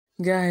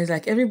Guys,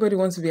 like everybody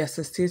wants to be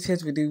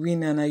associated with the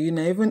winner and you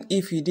know, even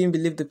if you didn't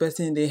believe the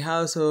person in the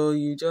house or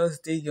you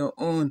just did your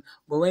own.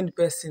 But when the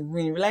person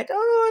win, you're like,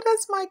 oh,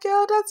 that's my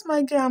girl, that's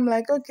my girl. I'm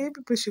like, okay,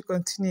 people should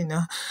continue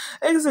now.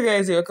 Okay, so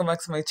guys, welcome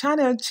back to my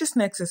channel. Just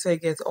next is where I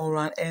get all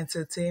around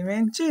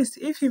entertainment. Just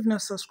if you've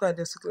not subscribed,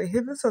 just click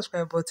hit the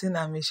subscribe button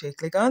and make sure you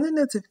click on the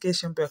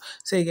notification bell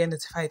so you get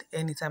notified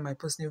anytime I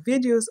post new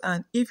videos.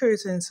 And if you're a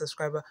returning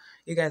subscriber,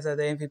 you guys are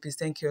the MVPs.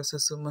 Thank you also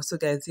so much. So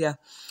guys, yeah,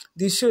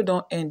 the show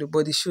don't end,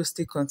 but the show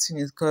still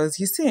continues. Because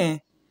you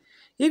see,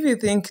 if you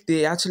think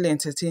they actually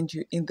entertained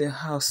you in the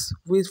house,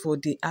 wait for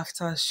the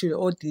after show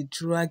or the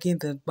dragging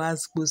the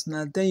basketballs.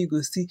 Now then you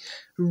go see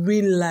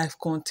real life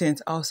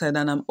content outside,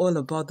 and I'm all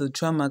about the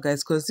drama,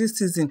 guys. Because this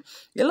season,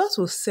 a lot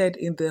was said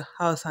in the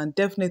house, and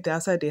definitely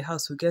outside the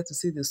house, we get to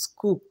see the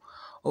scoop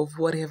of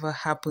whatever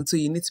happened. So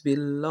you need to be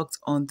locked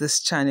on this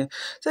channel.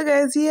 So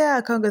guys,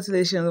 yeah,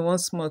 congratulations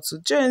once more to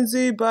Gen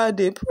Z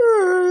birthday.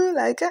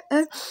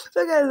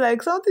 So guys,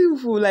 like some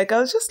people, like I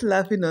was just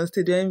laughing on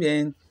stage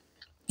when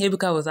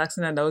Ebuka was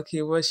asking her that,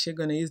 okay, what's she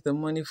going to use the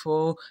money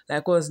for?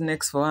 Like, what's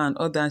next for her and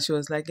all that? And she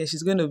was like, yeah,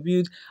 she's going to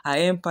build her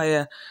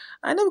empire.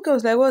 And Ebuka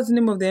was like, what's the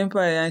name of the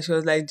empire? And she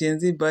was like, Gen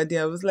Z body.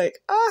 I was like,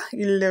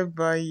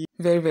 Ilebaye.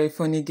 Very, very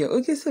funny girl.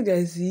 Okay, so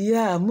guys,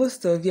 yeah,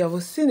 most of you, I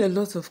was seeing a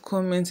lot of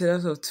comments, a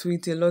lot of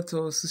tweets, a lot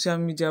of social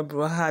media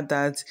brouhaha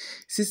that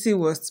Ceec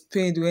was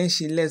pained when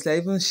she left.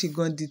 Like, even she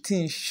got the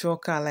thing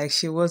shock her, like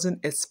she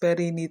wasn't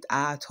expecting it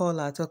at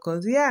all.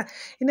 Because, yeah,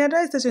 in her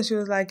direct station, she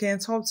was like, in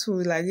top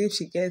two, like if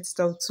she gets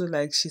top two,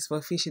 like she's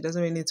for fish, she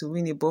doesn't really need to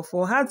win it. But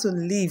for her to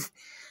leave,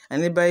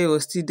 and everybody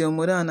was still there,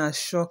 more than a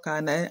shock.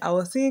 And I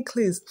was seeing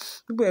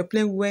clips, people were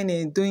playing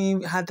when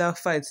doing harder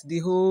fights, the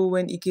whole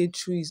when Ike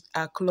threw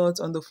her clothes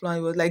on the floor,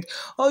 he was like,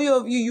 oh,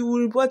 you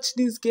will watch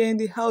this girl in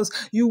the house,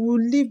 you will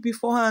leave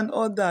before her and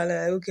all that.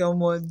 Like, okay,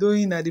 I'm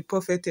doing at the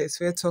prophetess,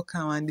 we're talking,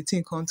 and the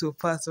thing come to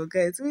pass. So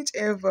guys,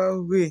 whichever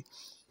way,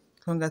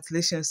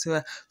 congratulations to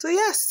her. So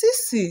yeah,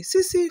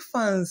 Ceec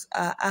fans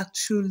are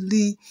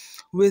actually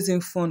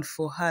raising funds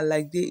for her.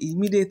 Like they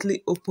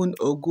immediately opened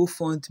a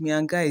GoFund me,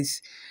 and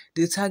guys,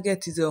 the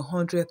target is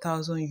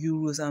 100,000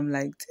 euros. I'm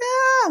like,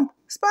 damn,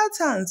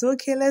 Spartans.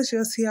 Okay, let's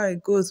just see how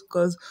it goes,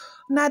 because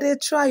now they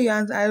try.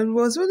 And I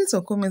was reading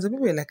some comments, and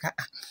people were like,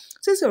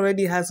 Ceec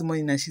already has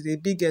money now, she's a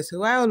big girl, so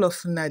why all of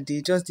them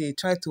they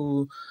try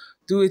to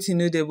do it in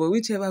know there, but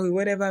whichever way,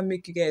 whatever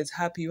make you guys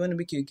happy, you want to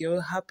make your girl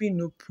happy,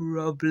 no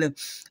problem.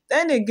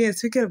 Then again,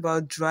 speaking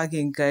about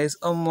dragging, guys,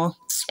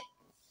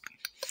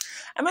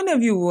 how many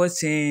of you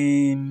watched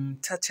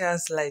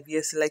Tacha'S live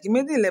yesterday? Like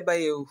immediately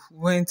Ilebaye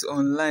went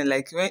online,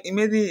 like when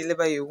immediately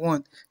Ilebaye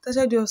won,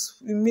 Tacha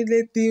just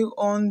immediately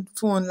on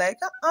phone, like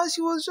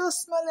she was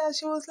just smiling and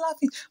she was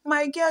laughing.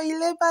 My girl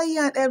Ilebaye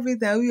and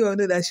everything. We all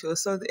know that she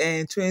was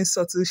throwing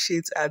subtle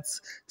shades at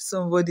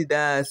somebody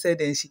that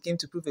said she came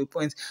to prove a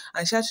point,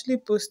 and she actually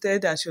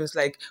posted and she was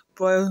like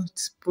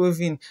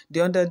proving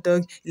the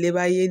underdog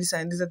Ilebaye this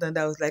and this and that.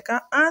 I was like,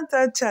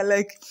 Tacha,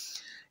 like.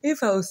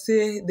 If I would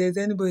say there's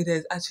anybody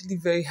that's actually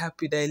very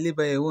happy that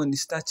Ilebaye won,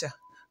 it's Tacha.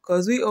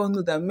 Because we all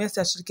know that Messi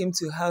actually came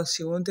to her house,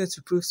 she wanted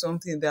to prove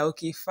something that,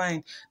 okay,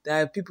 fine,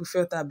 that people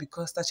felt that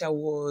because Tacha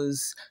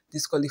was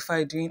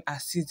disqualified during her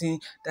season,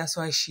 that's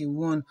why she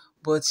won.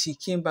 But she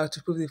came back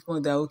to prove the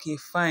point that, okay,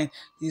 fine,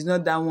 it's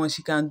not that one,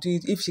 she can do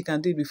it. If she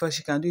can do it before,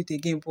 she can do it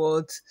again.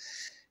 But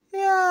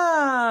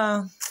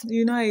yeah,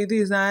 you know how it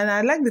is. And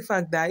I like the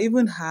fact that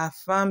even her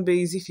fan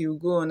base, if you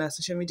go on her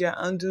social media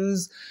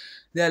handles,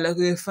 they're like,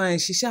 okay, fine.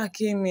 She sha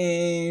came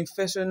in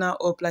first runner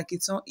up, like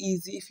it's not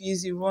easy. If you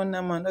easy run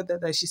them and all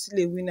that, she's still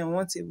a winner,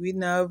 wants a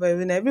winner, over a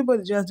winner.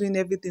 Everybody just doing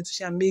everything to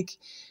shall make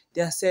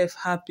themselves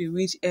happy,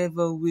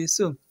 whichever way.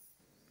 So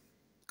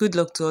good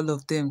luck to all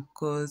of them,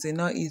 because it's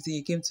not easy.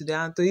 You came to the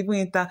hand to even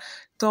enter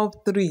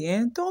top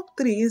three, top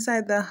three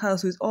inside that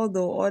house with all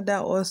the other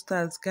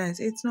all-stars, guys.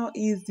 It's not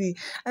easy.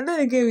 And then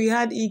again, we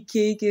had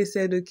Ike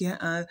said,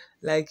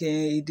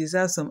 okay, he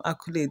deserves some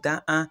accolade.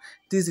 That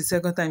this is the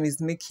second time he's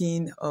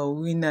making a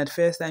winner. The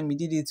first time he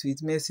did it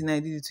with Messi, now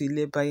he did it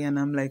with Ilebaye, and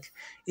I'm like,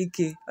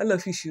 Ike, all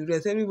of you should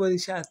rest. Everybody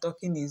starts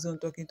talking his own,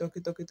 talking, to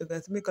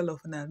make all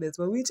of them rest.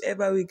 But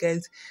whichever way,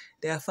 guys,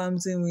 they are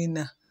farming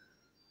winner.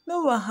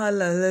 No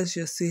wahala, let's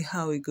just see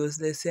how it goes.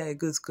 Let's see how it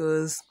goes,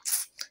 because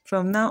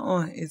from now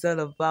on, it's all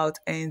about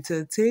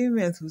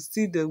entertainment. We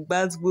see the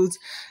bad boots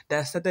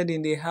that started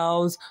in the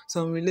house,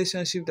 some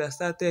relationship that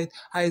started,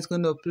 how it's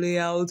going to play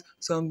out,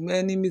 some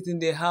enemies in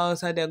the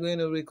house, how they're going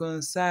to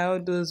reconcile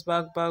those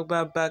back.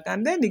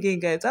 And then again,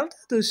 guys, after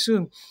the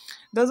show,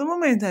 there was a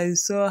moment I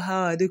saw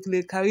how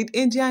Adekunle carried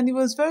Angel, and he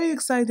was very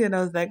excited.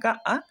 I was like,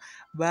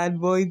 bad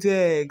boy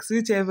Dex.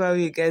 Whichever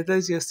way, guys,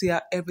 let's just see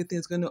how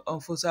everything's going to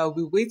unfold. So I'll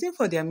be waiting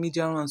for their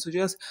media round. So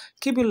just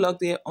keep it locked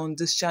there on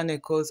this channel,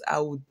 because I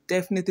will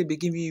definitely be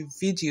giving you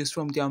videos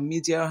from their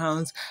media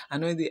rounds.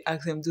 And when they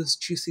ask them those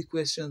juicy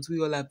questions, we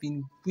all have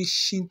been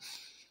wishing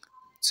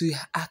to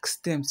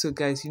ask them. So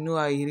guys, you know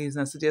how it is.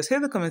 And so just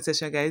hit the comment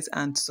section, guys,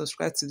 and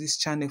subscribe to this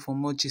channel for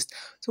more gist.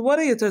 So what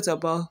are your thoughts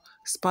about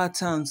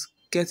Spartans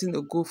getting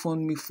a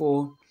GoFundMe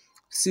for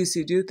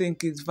Ceec, do you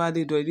think it's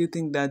valid, or do you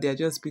think that they are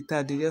just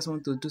bitter, they just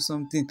want to do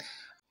something?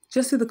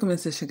 Just in the comment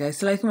section,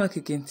 guys. Like, mark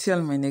again. See you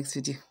on my next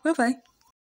video. Bye bye.